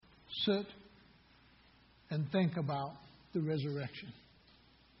sit and think about the resurrection.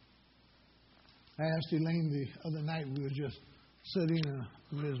 I asked Elaine the other night, we were just sitting and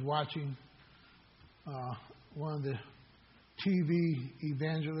we was watching one of the TV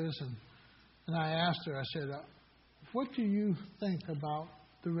evangelists, and I asked her, I said, what do you think about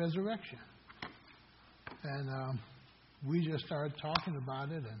the resurrection? And we just started talking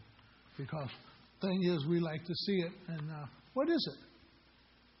about it, and because the thing is, we like to see it. And what is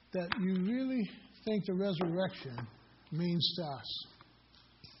it that you really think the resurrection means to us?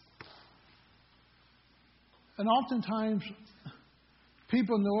 And oftentimes,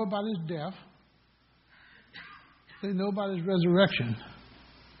 people know about his death. They know about his resurrection.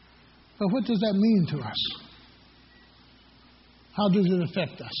 But what does that mean to us? How does it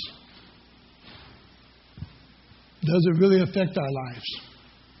affect us? Does it really affect our lives?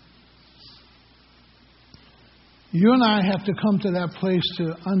 You and I have to come to that place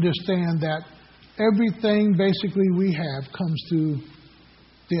to understand that everything basically we have comes through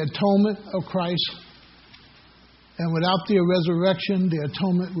the atonement of Christ. And without the resurrection, the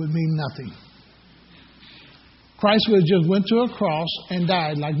atonement would mean nothing. Christ would have just went to a cross and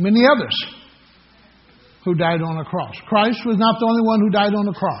died like many others who died on a cross. Christ was not the only one who died on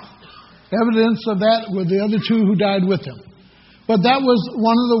the cross. Evidence of that were the other two who died with him. But that was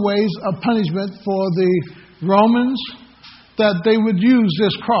one of the ways of punishment for the Romans, that they would use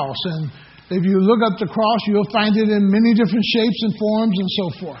this cross. And if you look up the cross, you'll find it in many different shapes and forms and so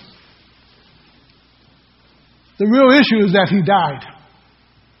forth. The real issue is that he died.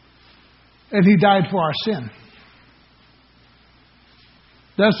 And he died for our sin.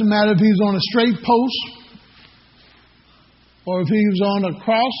 Doesn't matter if he's on a straight post, or if he was on a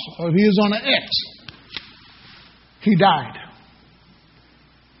cross, or if he was on an X. He died.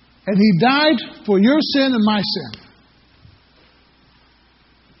 And he died for your sin and my sin.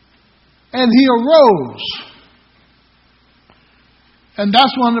 And he arose. And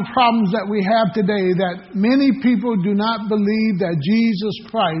that's one of the problems that we have today, that many people do not believe that Jesus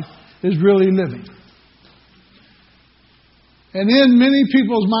Christ is really living. And in many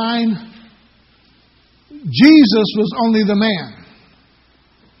people's mind, Jesus was only the man.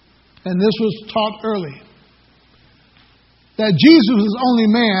 And this was taught early. That Jesus was only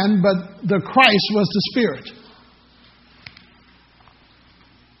man, but the Christ was the Spirit.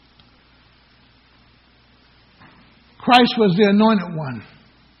 Christ was the anointed one.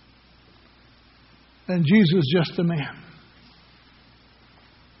 And Jesus just a man.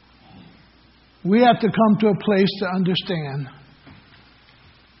 We have to come to a place to understand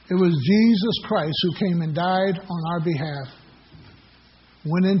it was Jesus Christ who came and died on our behalf,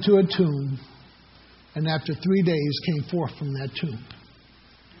 went into a tomb, and after 3 days came forth from that tomb.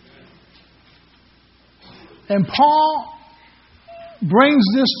 And Paul brings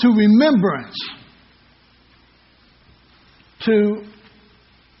this to remembrance to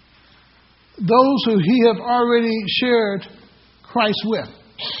those who he have already shared Christ with.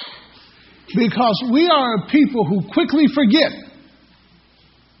 Because we are a people who quickly forget.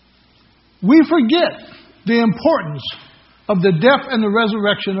 We forget the importance of the death and the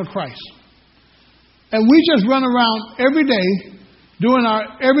resurrection of Christ. And we just run around every day doing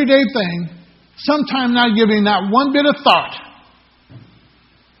our everyday thing, sometimes not giving not one bit of thought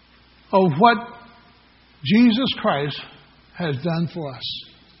of what Jesus Christ has done for us.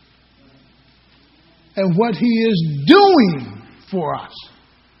 And what he is doing for us.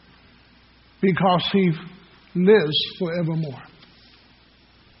 Because he lives forevermore.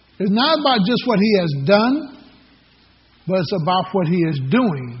 It's not about just what he has done, but it's about what he is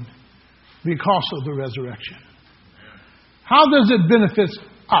doing because of the resurrection. How does it benefit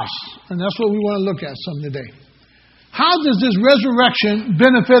us? And that's what we want to look at some today. How does this resurrection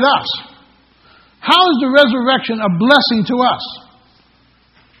benefit us? How is the resurrection a blessing to us?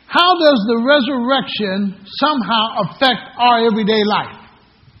 How does the resurrection somehow affect our everyday life?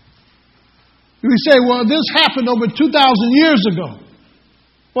 We say, well, this happened over 2,000 years ago.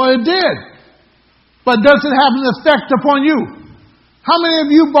 Well, it did. But does it have an effect upon you? How many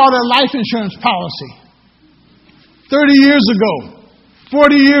of you bought a life insurance policy 30 years ago,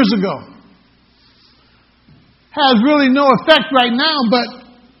 40 years ago? Has really no effect right now, but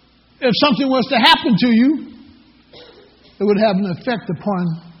if something was to happen to you, it would have an effect upon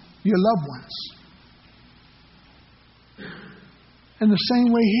your loved ones. In the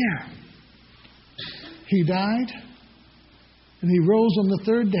same way here. He died, and he rose on the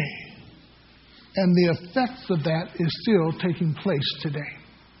third day. And the effects of that is still taking place today.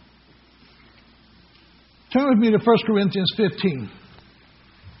 Turn with me to 1 Corinthians 15.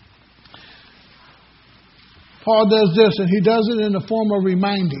 Paul does this, and he does it in the form of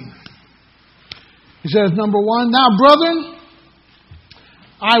reminding. He says, number one, now, brethren,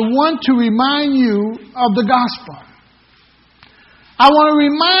 I want to remind you of the gospel. I want to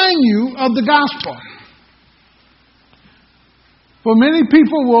remind you of the gospel. For many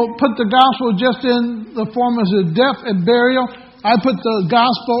people will put the gospel just in the form of his death and burial. I put the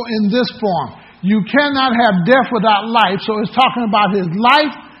gospel in this form. You cannot have death without life. So it's talking about his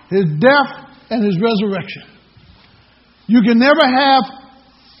life, his death, and his resurrection. You can never have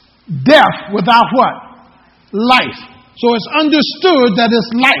death without what? Life. So it's understood that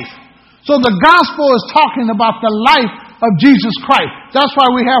it's life. So the gospel is talking about the life of Jesus Christ. That's why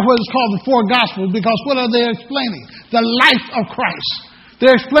we have what is called the four gospels, because what are they explaining? The life of Christ.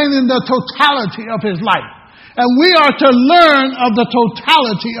 They're explaining the totality of his life. And we are to learn of the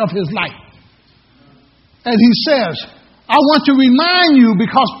totality of his life. And he says, I want to remind you,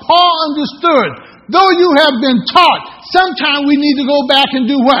 because Paul understood, though you have been taught, sometimes we need to go back and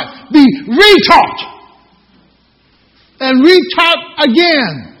do what? Be retaught. And retaught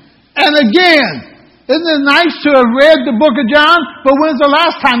again and again. Isn't it nice to have read the book of John? But when's the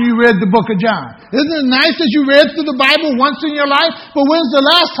last time you read the book of John? Isn't it nice that you read through the Bible once in your life? But when's the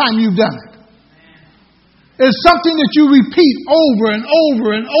last time you've done it? It's something that you repeat over and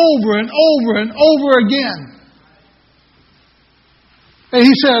over and over and over and over again. And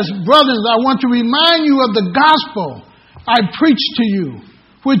he says, brothers, I want to remind you of the gospel I preached to you,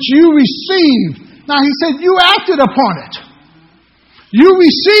 which you received. Now he said, you acted upon it. You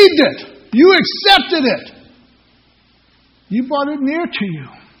received it. You accepted it. You brought it near to you.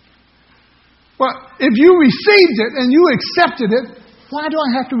 But if you received it and you accepted it, why do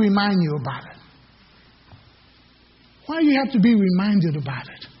I have to remind you about it? Why do you have to be reminded about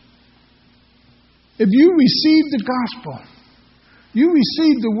it? If you received the gospel, you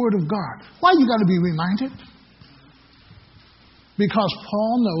received the word of God, why you got to be reminded? Because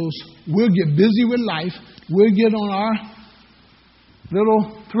Paul knows we'll get busy with life, we'll get on our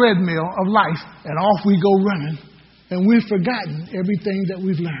little treadmill of life, and off we go running, and we've forgotten everything that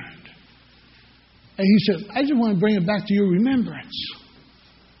we've learned. And he says, I just want to bring it back to your remembrance.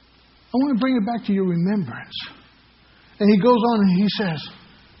 I want to bring it back to your remembrance. And he goes on and he says,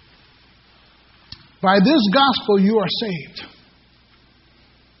 by this gospel you are saved.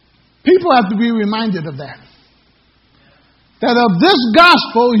 People have to be reminded of that. That of this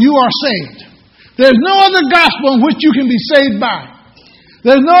gospel you are saved. There's no other gospel in which you can be saved by.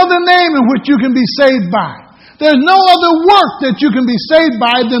 There's no other name in which you can be saved by. There's no other work that you can be saved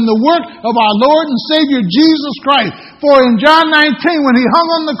by than the work of our Lord and Savior Jesus Christ. For in John 19, when he hung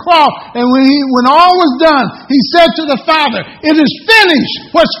on the cross and when all was done, he said to the Father, it is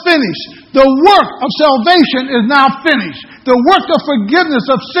finished. What's finished? The work of salvation is now finished. The work of forgiveness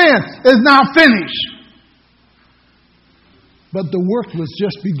of sin is now finished. But the work was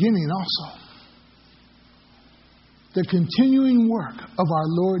just beginning also. The continuing work of our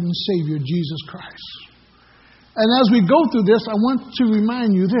Lord and Savior Jesus Christ. And as we go through this, I want to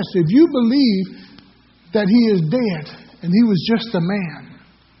remind you this. If you believe that he is dead and he was just a man,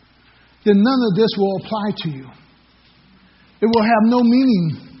 then none of this will apply to you. It will have no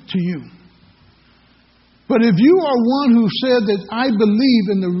meaning to you. But if you are one who said that I believe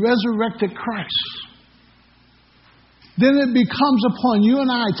in the resurrected Christ, then it becomes upon you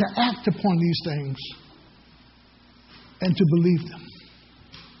and I to act upon these things and to believe them.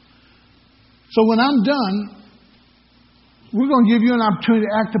 So when I'm done, we're going to give you an opportunity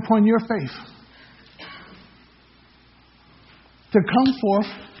to act upon your faith. To come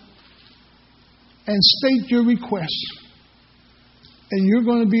forth and state your requests. And you're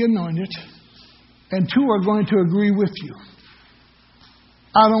going to be anointed. And two are going to agree with you.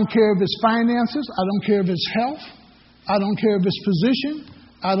 I don't care if it's finances. I don't care if it's health. I don't care if it's position.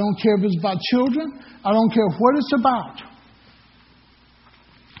 I don't care if it's about children. I don't care what it's about.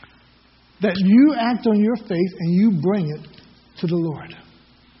 That you act on your faith and you bring it to the Lord.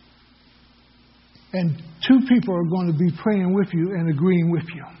 And two people are going to be praying with you and agreeing with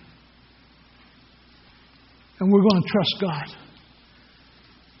you. And we're going to trust God.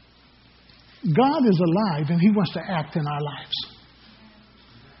 God is alive and he wants to act in our lives.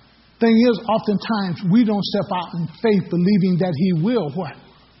 Thing is, oftentimes we don't step out in faith believing that he will what?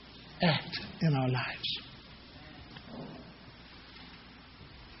 Act in our lives.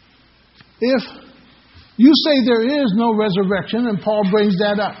 If you say there is no resurrection, and Paul brings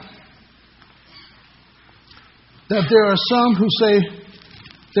that up, that there are some who say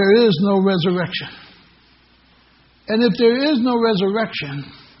there is no resurrection. And if there is no resurrection,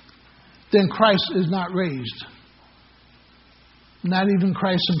 then Christ is not raised. Not even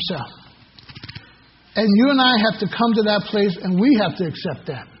Christ himself. And you and I have to come to that place and we have to accept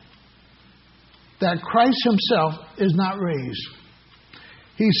that. that Christ himself is not raised.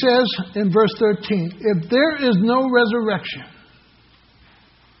 He says in verse 13, if there is no resurrection,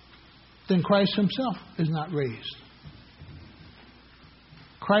 then Christ himself is not raised.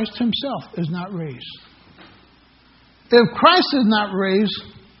 Christ himself is not raised. If Christ is not raised,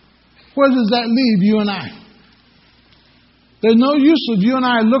 where does that leave you and I? There's no use of you and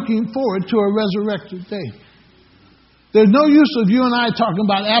I looking forward to a resurrected day. There's no use of you and I talking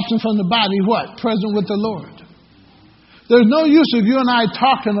about absent from the body, what? Present with the Lord. There's no use of you and I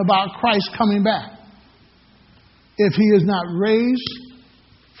talking about Christ coming back if he is not raised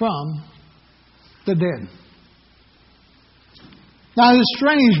from the dead. Now it's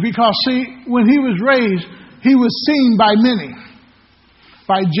strange because, see, when he was raised, he was seen by many.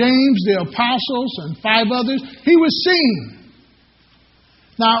 By James, the apostles, and 5 others. He was seen.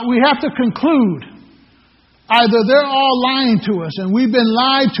 Now we have to conclude. Either they're all lying to us and we've been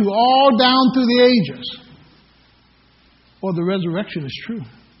lied to all down through the ages, or the resurrection is true.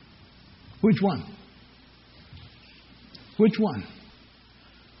 Which one? Which one?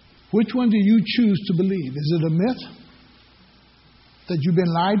 Which one do you choose to believe? Is it a myth that you've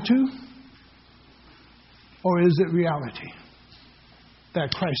been lied to? Or is it reality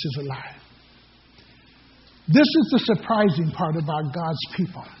that Christ is alive? This is the surprising part about God's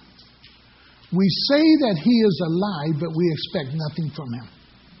people. We say that he is alive, but we expect nothing from him.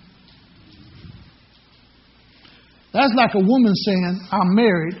 That's like a woman saying, I'm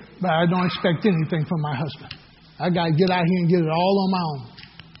married, but I don't expect anything from my husband. I got to get out here and get it all on my own.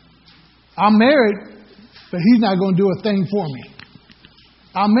 I'm married, but he's not going to do a thing for me.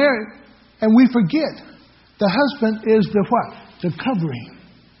 I'm married, and we forget the husband is the what? The covering.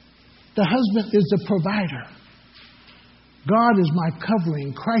 The husband is the provider. God is my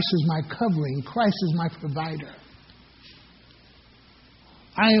covering. Christ is my covering. Christ is my provider.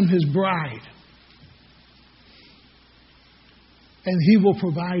 I am his bride. And he will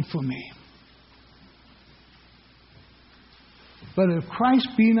provide for me. But if Christ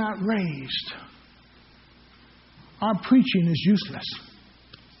be not raised, our preaching is useless.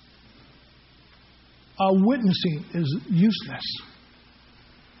 Our witnessing is useless.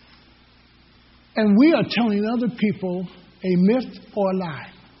 And we are telling other people a myth or a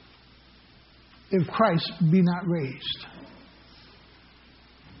lie if Christ be not raised.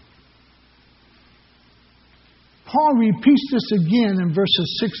 Paul repeats this again in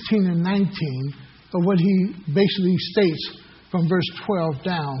verses 16 and 19 of what he basically states from verse 12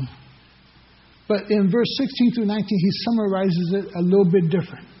 down. But in verse 16 through 19, he summarizes it a little bit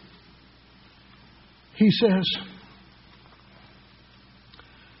different. He says,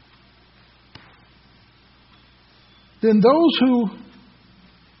 then those who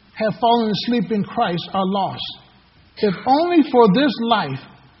have fallen asleep in Christ are lost. If only for this life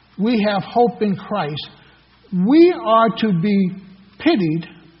we have hope in Christ, we are to be pitied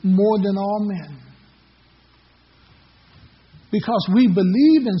more than all men. Because we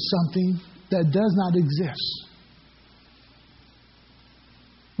believe in something that does not exist.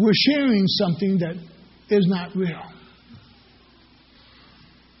 We're sharing something that is not real.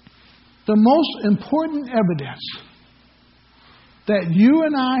 The most important evidence that you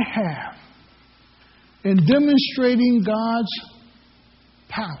and I have in demonstrating God's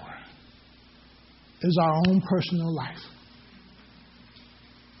power is our own personal life.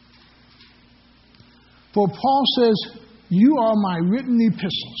 For Paul says, you are my written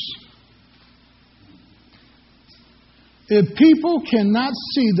epistles. If people cannot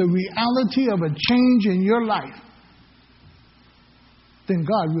see the reality of a change in your life, then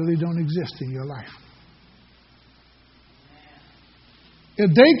God really don't exist in your life. If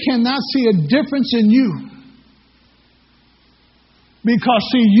they cannot see a difference in you, because,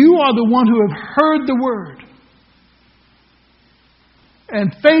 see, you are the one who have heard the word.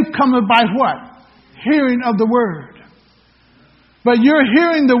 And faith cometh by what? Hearing of the word. But you're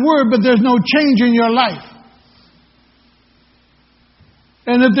hearing the word, but there's no change in your life.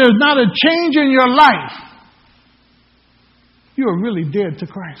 And if there's not a change in your life, you are really dead to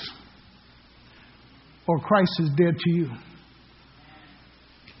Christ. Or Christ is dead to you.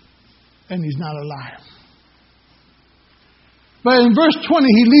 And he's not alive. But in verse 20,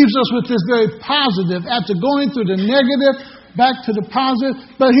 he leaves us with this very positive, after going through the negative, back to the positive,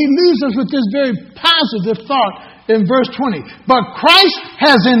 but he leaves us with this very positive thought in verse 20. But Christ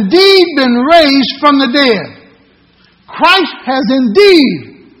has indeed been raised from the dead. Christ has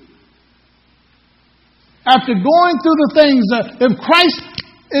indeed, after going through the things, if Christ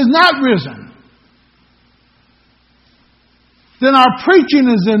is not risen, then our preaching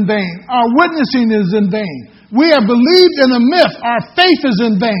is in vain. Our witnessing is in vain. We have believed in a myth. Our faith is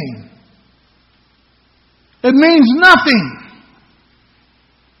in vain. It means nothing.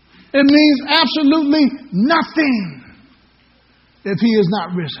 It means absolutely nothing if he is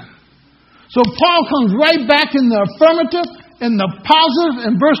not risen. So Paul comes right back in the affirmative, in the positive,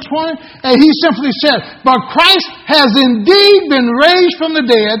 in verse 20, and he simply said, but Christ has indeed been raised from the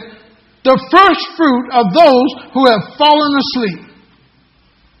dead, the first fruit of those who have fallen asleep.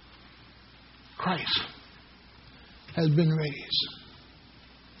 Christ has been raised.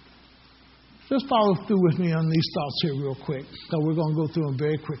 Just follow through with me on these thoughts here real quick, because we're going to go through them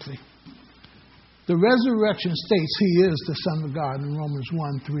very quickly. The resurrection states he is the Son of God in Romans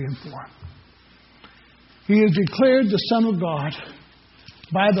 1, 3, and 4. He is declared the Son of God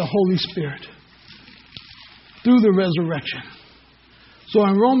by the Holy Spirit through the resurrection. So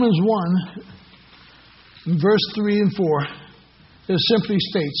in Romans 1, verse 3 and 4, it simply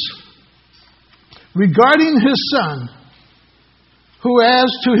states, regarding his Son, who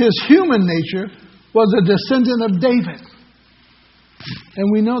as to his human nature was a descendant of David.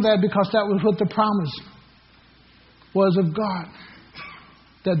 And we know that because that was what the promise was of God.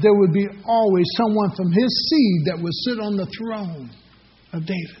 That there would be always someone from his seed that would sit on the throne of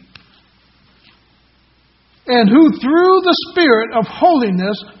David. And who through the Spirit of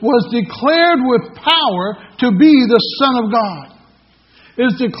holiness was declared with power to be the Son of God.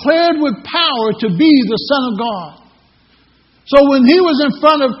 Is declared with power to be the Son of God. So when he was in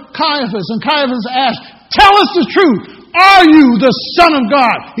front of Caiaphas, and Caiaphas asked, tell us the truth. Are you the Son of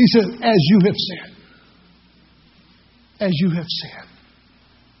God? He said, as you have said. As you have said.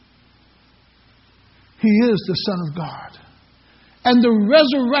 He is the Son of God. And the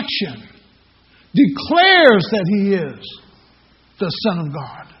resurrection declares that he is the Son of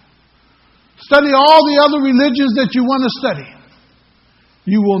God. Study all the other religions that you want to study.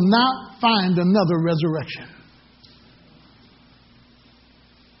 You will not find another resurrection.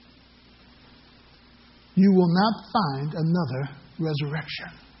 You will not find another resurrection.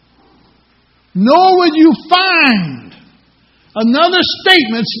 Nor would you find another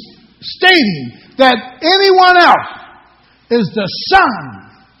statement stating that anyone else is the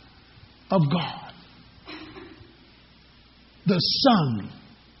Son of God. The Son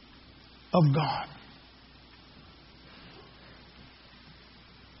of God.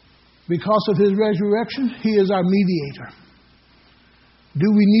 Because of his resurrection, he is our mediator. Do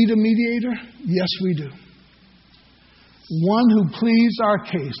we need a mediator? Yes, we do. One who pleads our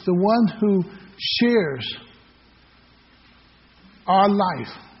case, the one who shares our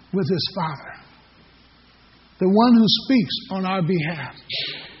life with his Father, the one who speaks on our behalf,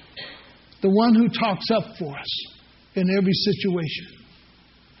 the one who talks up for us in every situation.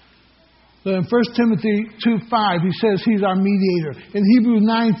 So in 1 Timothy 2:5, he says he's our mediator. In Hebrews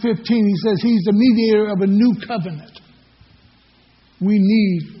 9:15, he says he's the mediator of a new covenant. We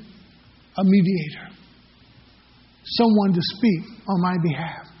need a mediator. Someone to speak on my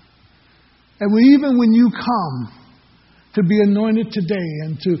behalf. And even when you come to be anointed today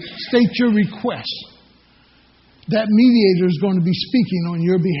and to state your request, that mediator is going to be speaking on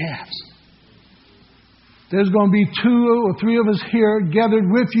your behalf. There's going to be 2 or 3 of us here gathered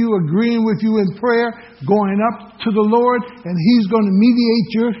with you, agreeing with you in prayer, going up to the Lord, and he's going to mediate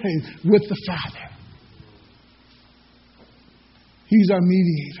your case with the Father. He's our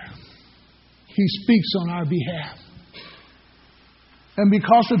mediator. He speaks on our behalf. And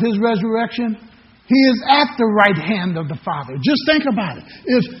because of his resurrection, he is at the right hand of the Father. Just think about it.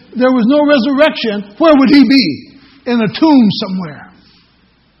 If there was no resurrection, where would he be? In a tomb somewhere.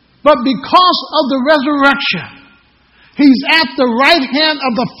 But because of the resurrection, he's at the right hand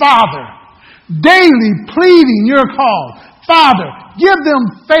of the Father, daily pleading your call. Father, give them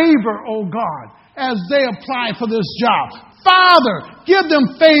favor, O God, as they apply for this job. Father, give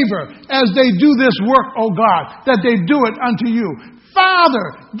them favor as they do this work, O God, that they do it unto you.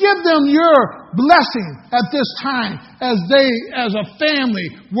 Father, give them your blessing at this time as they, as a family,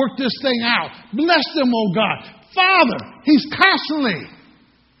 work this thing out. Bless them, O God. Father, he's constantly,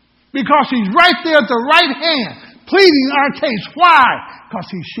 because he's right there at the right hand, pleading our case. Why? Because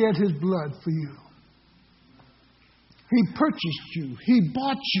he shed his blood for you. He purchased you. He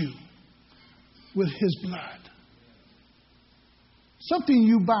bought you with his blood. Something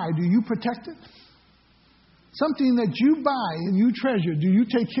you buy, do you protect it? Something that you buy and you treasure, do you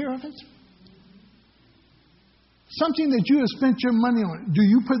take care of it? Something that you have spent your money on, do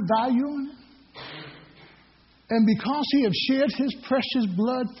you put value on it? And because he has shed his precious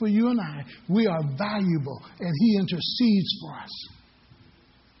blood for you and I, we are valuable, and he intercedes for us.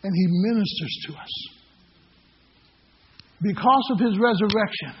 And he ministers to us. Because of his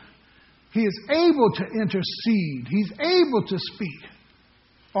resurrection, he is able to intercede. He's able to speak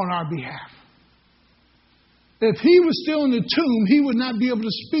on our behalf. If he was still in the tomb, he would not be able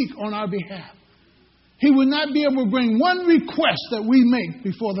to speak on our behalf. He would not be able to bring one request that we make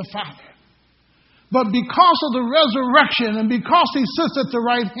before the Father. But because of the resurrection and because he sits at the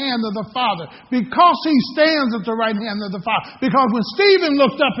right hand of the Father, because he stands at the right hand of the Father, because when Stephen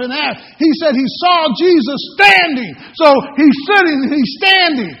looked up and asked, he said he saw Jesus standing. So he's sitting and he's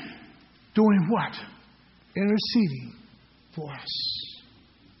standing. Doing what? Interceding for us.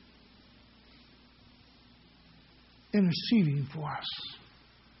 Interceding for us.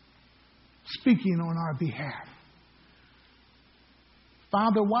 Speaking on our behalf.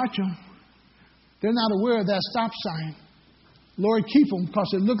 Father, watch them. They're not aware of that stop sign. Lord, keep them because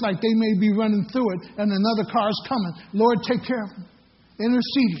it looked like they may be running through it and another car's coming. Lord, take care of them.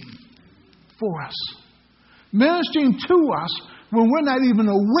 Interceding for us. Ministering to us when we're not even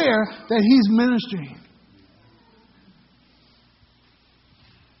aware that he's ministering.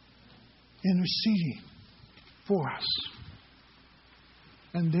 Interceding for us.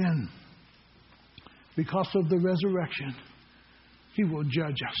 And then, because of the resurrection, he will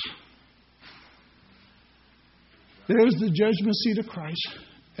judge us. There's the judgment seat of Christ,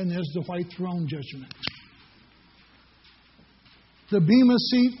 and there's the white throne judgment. The bema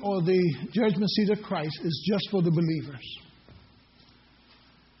seat or the judgment seat of Christ is just for the believers.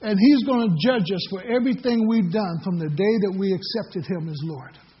 And he's going to judge us for everything we've done from the day that we accepted him as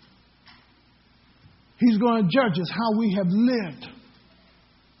Lord. He's going to judge us how we have lived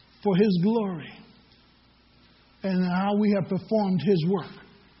for his glory and how we have performed his work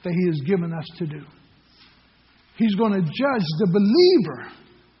that he has given us to do. He's going to judge the believer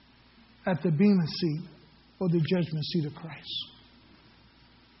at the bema seat or the judgment seat of Christ.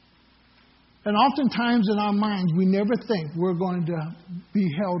 And oftentimes in our minds, we never think we're going to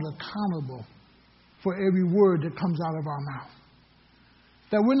be held accountable for every word that comes out of our mouth.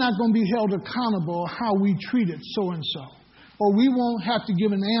 That we're not going to be held accountable how we treated so-and-so. Or we won't have to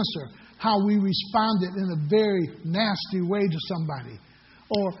give an answer how we responded in a very nasty way to somebody.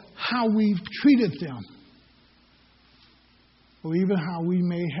 Or how we treated them. Or even how we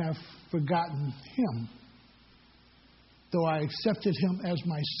may have forgotten him. Though I accepted him as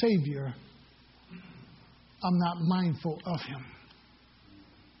my Savior, I'm not mindful of him.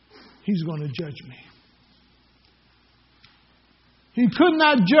 He's going to judge me. He could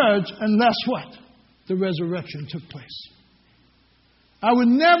not judge unless what? The resurrection took place. I would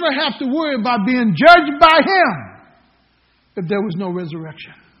never have to worry about being judged by him if there was no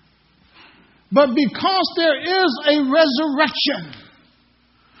resurrection. But because there is a resurrection,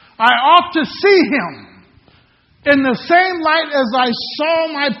 I ought to see him in the same light as I saw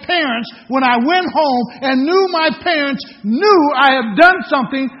my parents when I went home and knew my parents knew I had done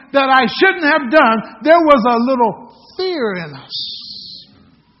something that I shouldn't have done. There was a little fear in us.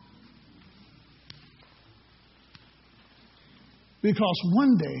 Because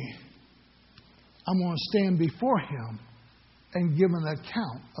one day I'm going to stand before him and give an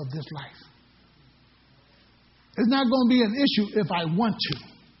account of this life. It's not going to be an issue if I want to.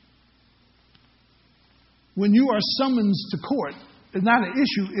 When you are summoned to court, it's not an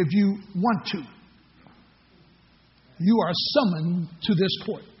issue if you want to. You are summoned to this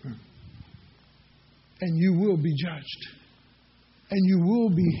court. And you will be judged. And you will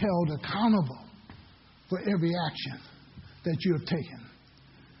be held accountable for every action that you have taken.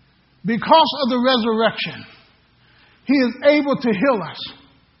 Because of the resurrection, he is able to heal us.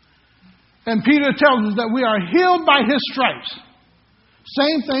 And Peter tells us that we are healed by his stripes.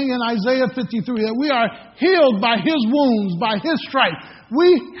 Same thing in Isaiah 53, that we are healed by his wounds, by his stripes. We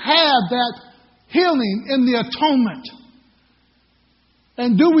have that healing in the atonement.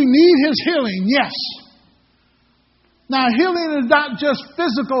 And do we need his healing? Yes. Now, healing is not just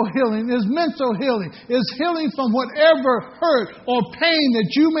physical healing, it's mental healing. It's healing from whatever hurt or pain that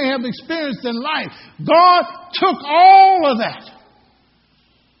you may have experienced in life. God took all of that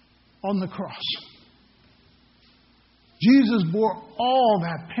on the cross. Jesus bore all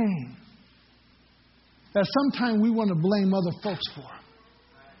that pain that sometimes we want to blame other folks for.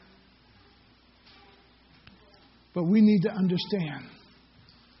 But we need to understand,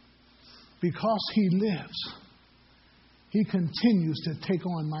 because he lives, he continues to take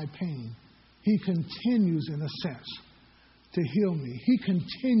on my pain. He continues, in a sense, to heal me. He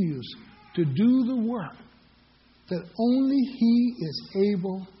continues to do the work that only he is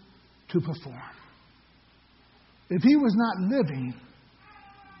able to perform. If he was not living,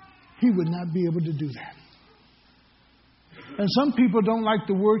 he would not be able to do that. And some people don't like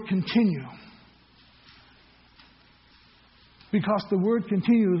the word continue. Because the word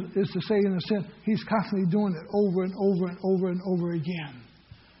continue is to say, in a sense, he's constantly doing it over and over and over and over again.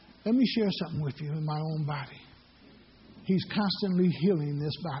 Let me share something with you in my own body. He's constantly healing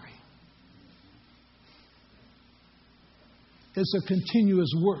this body. It's a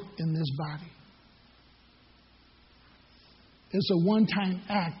continuous work in this body. It's a one-time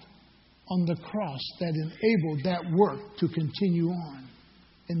act on the cross that enabled that work to continue on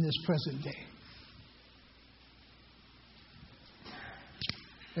in this present day.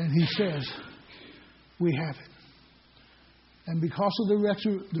 And he says, we have it. And because of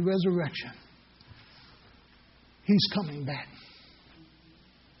the resurrection, he's coming back.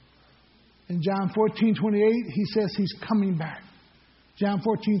 In John 14:28, he says he's coming back. John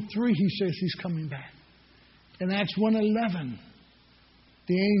 14:3, he says he's coming back. In Acts 1:11,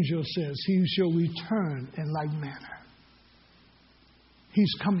 the angel says he shall return in like manner.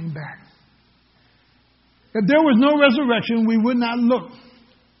 He's coming back. If there was no resurrection, we would not look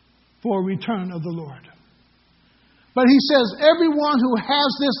for a return of the Lord. But he says everyone who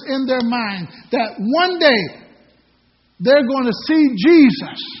has this in their mind, that one day they're going to see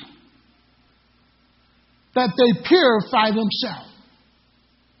Jesus, that they purify themselves.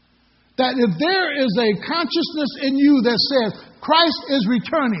 That if there is a consciousness in you that says Christ is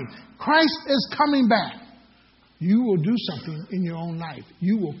returning, Christ is coming back, you will do something in your own life.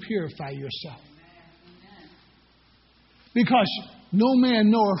 You will purify yourself. Because no man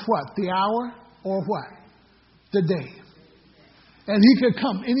knoweth what? The hour or what? The day. And he could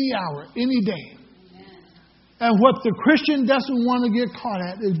come any hour, any day. And what the Christian doesn't want to get caught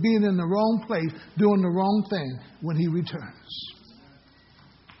at is being in the wrong place, doing the wrong thing when he returns.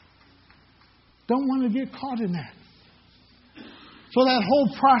 Don't want to get caught in that. So that whole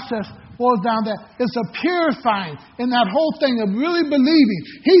process boils down that it's a purifying in that whole thing of really believing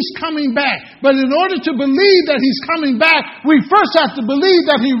he's coming back. But in order to believe that he's coming back, we first have to believe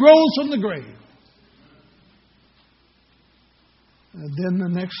that he rose from the grave. And then the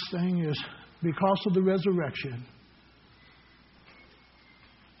next thing is, because of the resurrection,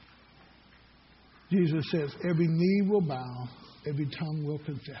 Jesus says, every knee will bow, every tongue will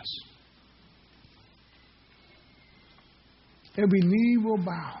confess. Every knee will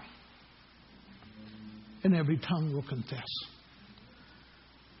bow, and every tongue will confess.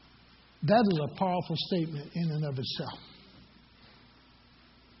 That is a powerful statement in and of itself.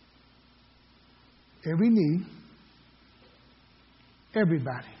 Every knee,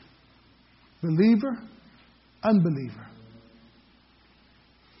 everybody, believer, unbeliever.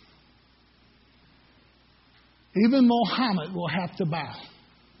 Even Muhammad will have to bow.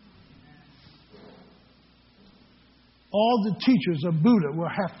 All the teachers of Buddha will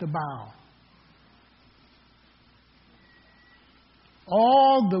have to bow.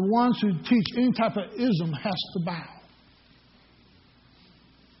 All the ones who teach any type of ism has to bow.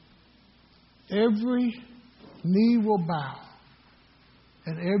 Every knee will bow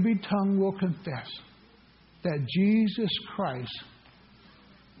and every tongue will confess that Jesus Christ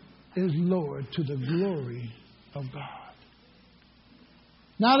is Lord to the glory of God.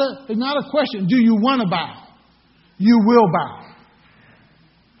 It's not a question, do you want to bow? You will bow.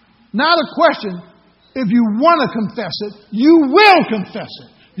 Not a question, if you want to confess it, you will confess it.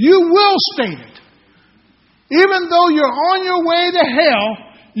 You will state it. Even though you're on your way to hell,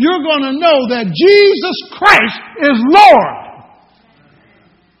 you're going to know that Jesus Christ is Lord.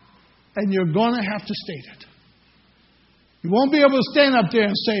 And you're going to have to state it. You won't be able to stand up there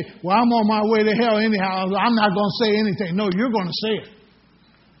and say, well, I'm on my way to hell anyhow. I'm not going to say anything. No, you're going to say it.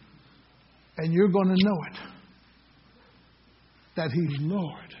 And you're going to know it. That he's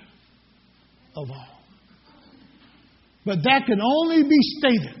Lord of all. But that can only be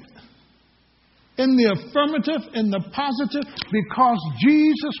stated in the affirmative, in the positive, because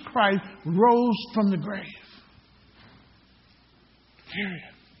Jesus Christ rose from the grave.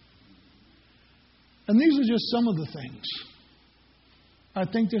 Period. And these are just some of the things. I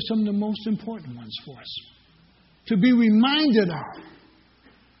think they're some of the most important ones for us to be reminded of,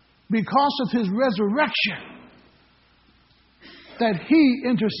 because of his resurrection, that he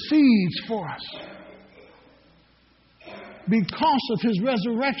intercedes for us. Because of his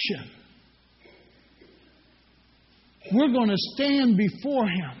resurrection, we're going to stand before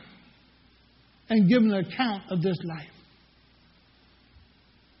him and give an account of this life.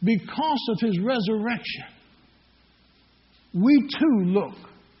 Because of his resurrection, we too look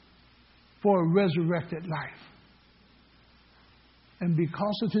for a resurrected life. And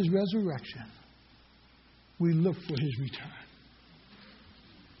because of his resurrection, we look for his return.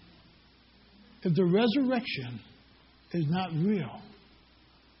 If the resurrection is not real,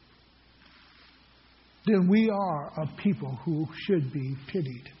 then we are a people who should be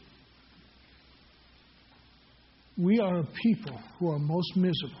pitied. We are a people who are most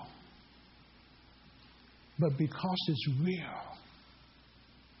miserable. But because it's real,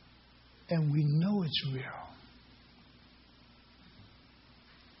 and we know it's real,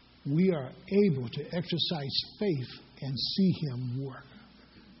 we are able to exercise faith and see Him work.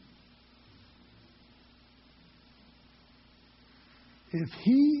 If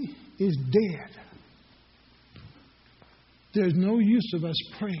He is dead, there's no use of us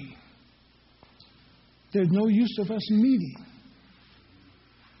praying. There's no use of us meeting.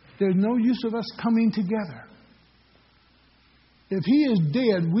 There's no use of us coming together. If He is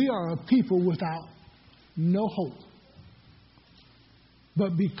dead, we are a people without no hope.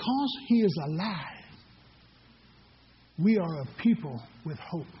 But because He is alive, we are a people with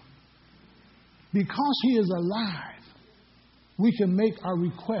hope. Because He is alive, we can make our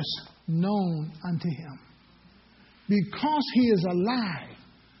requests known unto Him. Because He is alive,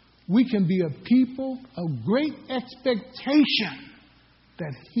 we can be a people of great expectation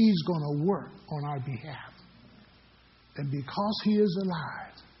that He's going to work on our behalf. And because He is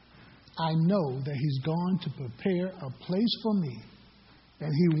alive, I know that He's gone to prepare a place for me.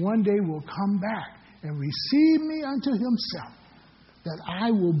 And He one day will come back and receive me unto Himself, that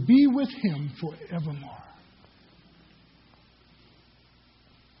I will be with Him forevermore.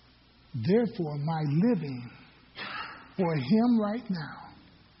 Therefore, my living for Him right now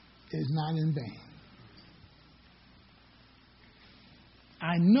is not in vain.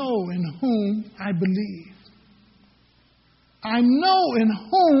 I know in whom I believe. I know in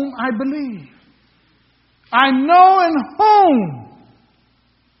whom I believe. I know in whom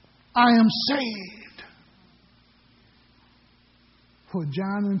I am saved. For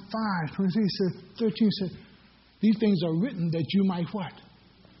John in 5:13 said, these things are written that you might what?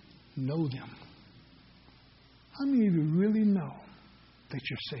 Know them. How many of you really know that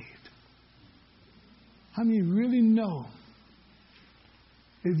you're saved? How many of you really know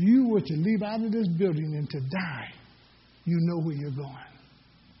if you were to leave out of this building and to die, you know where you're going?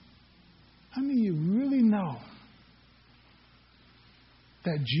 How many of you really know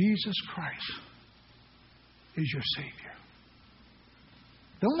that Jesus Christ is your Savior?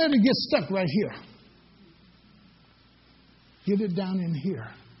 Don't let it get stuck right here. Get it down in here,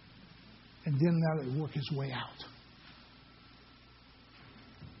 and then let it work its way out.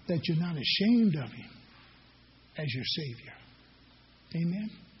 That you're not ashamed of Him as your Savior. Amen?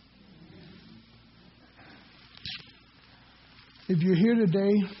 If you're here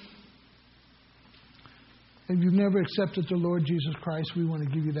today and you've never accepted the Lord Jesus Christ, we want to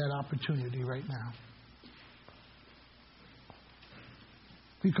give you that opportunity right now.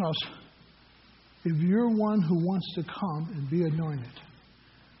 Because if you're one who wants to come and be anointed,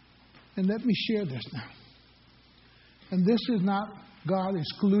 and let me share this now. And this is not God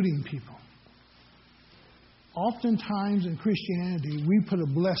excluding people. Oftentimes in Christianity, we put a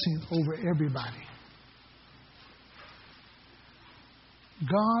blessing over everybody.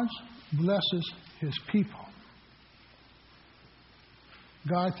 God blesses His people.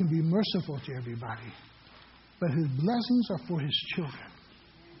 God can be merciful to everybody, but His blessings are for His children.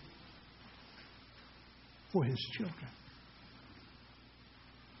 For His children.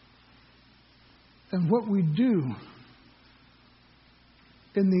 And what we do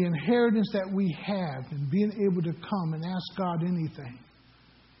in the inheritance that we have in being able to come and ask God anything,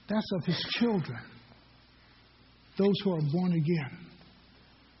 that's of His children, those who are born again,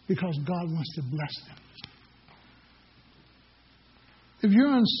 because God wants to bless them. If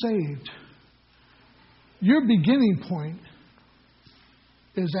you're unsaved, your beginning point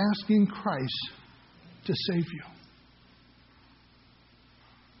is asking Christ to save you.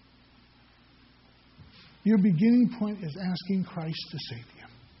 Your beginning point is asking Christ to save you.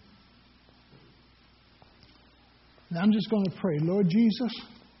 Now I'm just going to pray. Lord Jesus,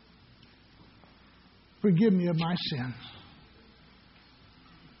 forgive me of my sins.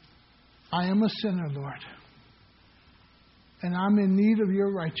 I am a sinner, Lord. And I'm in need of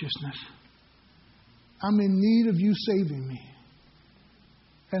your righteousness. I'm in need of you saving me.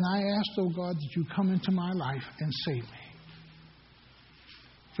 And I ask, oh God, that you come into my life and save me.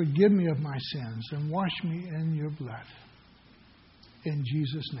 Forgive me of my sins and wash me in your blood. In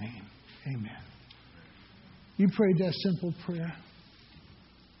Jesus' name, amen. You prayed that simple prayer.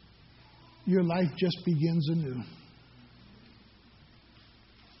 Your life just begins anew.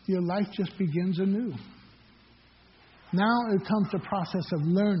 Your life just begins anew. Now it comes the process of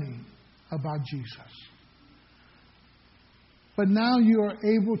learning about Jesus. But now you are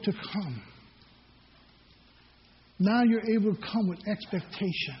able to come. Now you're able to come with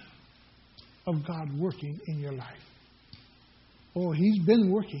expectation of God working in your life. Oh, He's been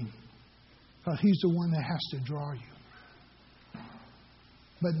working, because He's the one that has to draw you.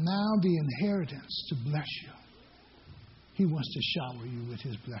 But now the inheritance to bless you. He wants to shower you with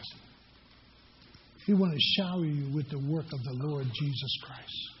his blessing. He wants to shower you with the work of the Lord Jesus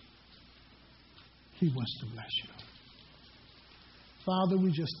Christ. He wants to bless you. Father,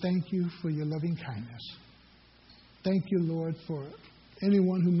 we just thank you for your loving kindness. Thank you, Lord, for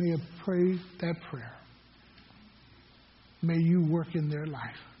anyone who may have prayed that prayer. May you work in their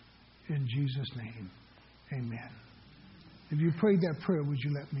life. In Jesus' name, amen. If you prayed that prayer, would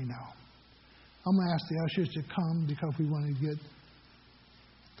you let me know? I'm going to ask the ushers to come because we want to get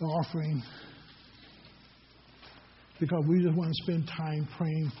the offering. Because we just want to spend time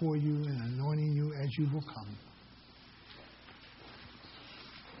praying for you and anointing you as you will come.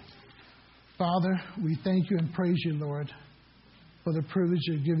 Father, we thank you and praise you, Lord, for the privilege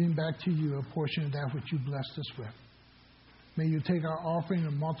of giving back to you a portion of that which you blessed us with. May you take our offering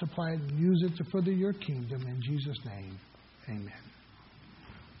and multiply it and use it to further your kingdom. In Jesus' name, amen.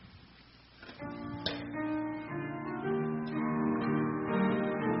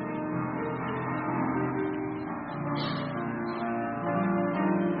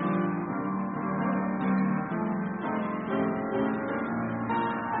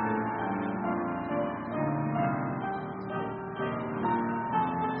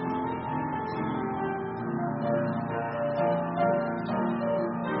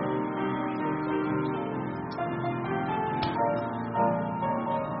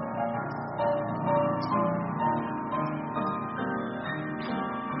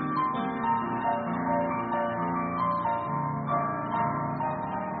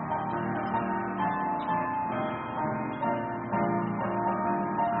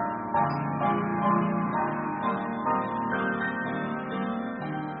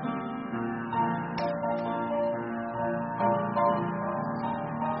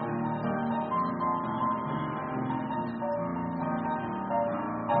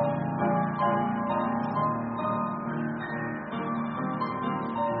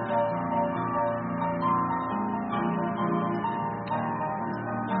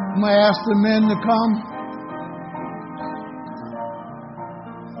 I'm going to ask the men to come.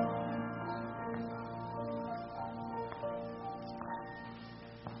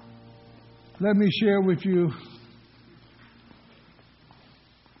 Let me share with you.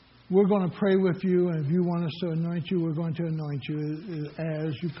 We're going to pray with you, and if you want us to anoint you, we're going to anoint you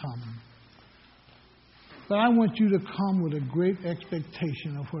as you come. But I want you to come with a great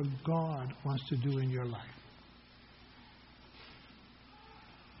expectation of what God wants to do in your life.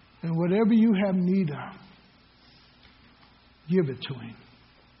 And whatever you have need of, give it to him.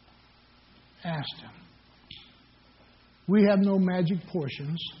 Ask him. We have no magic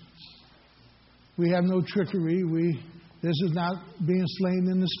portions. We have no trickery. This is not being slain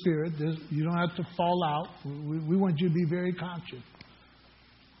in the spirit. You don't have to fall out. We want you to be very conscious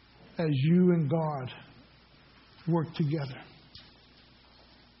as you and God work together.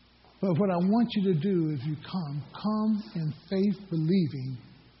 But what I want you to do if you come in faith, believing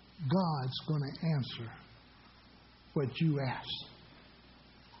God's going to answer what you ask.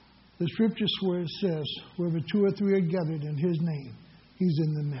 The scripture where it says, wherever two or three are gathered in his name, he's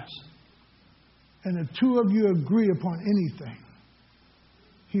in the midst. And if two of you agree upon anything,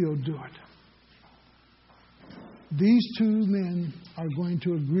 he'll do it. These two men are going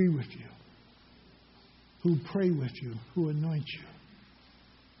to agree with you, who pray with you, who anoint you.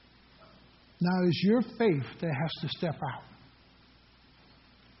 Now, it's your faith that has to step out.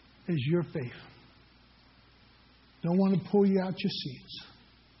 It's your faith. Don't want to pull you out your seats.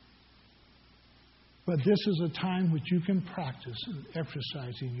 But this is a time which you can practice in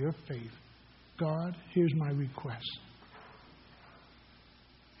exercising your faith. God, here's my request.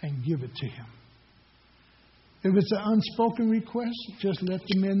 And give it to him. If it's an unspoken request, just let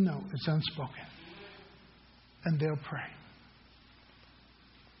the men know it's unspoken. And they'll pray.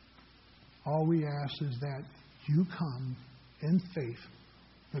 All we ask is that you come in faith,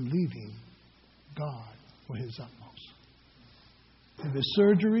 believing God for his utmost. If it's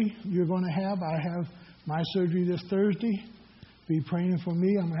surgery you're going to have, I have my surgery this Thursday. Be praying for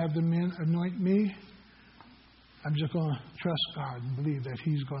me. I'm going to have the men anoint me. I'm just going to trust God and believe that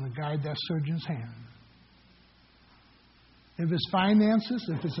he's going to guide that surgeon's hand. If it's finances,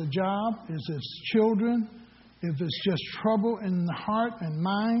 if it's a job, if it's children, if it's just trouble in the heart and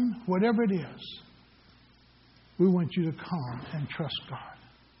mind, whatever it is, we want you to come and trust God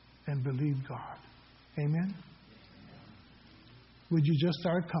and believe God. Amen? Would you just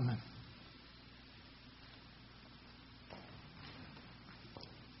start coming?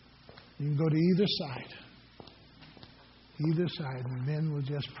 You can go to either side. Either side. And the men will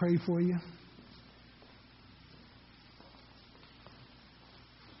just pray for you.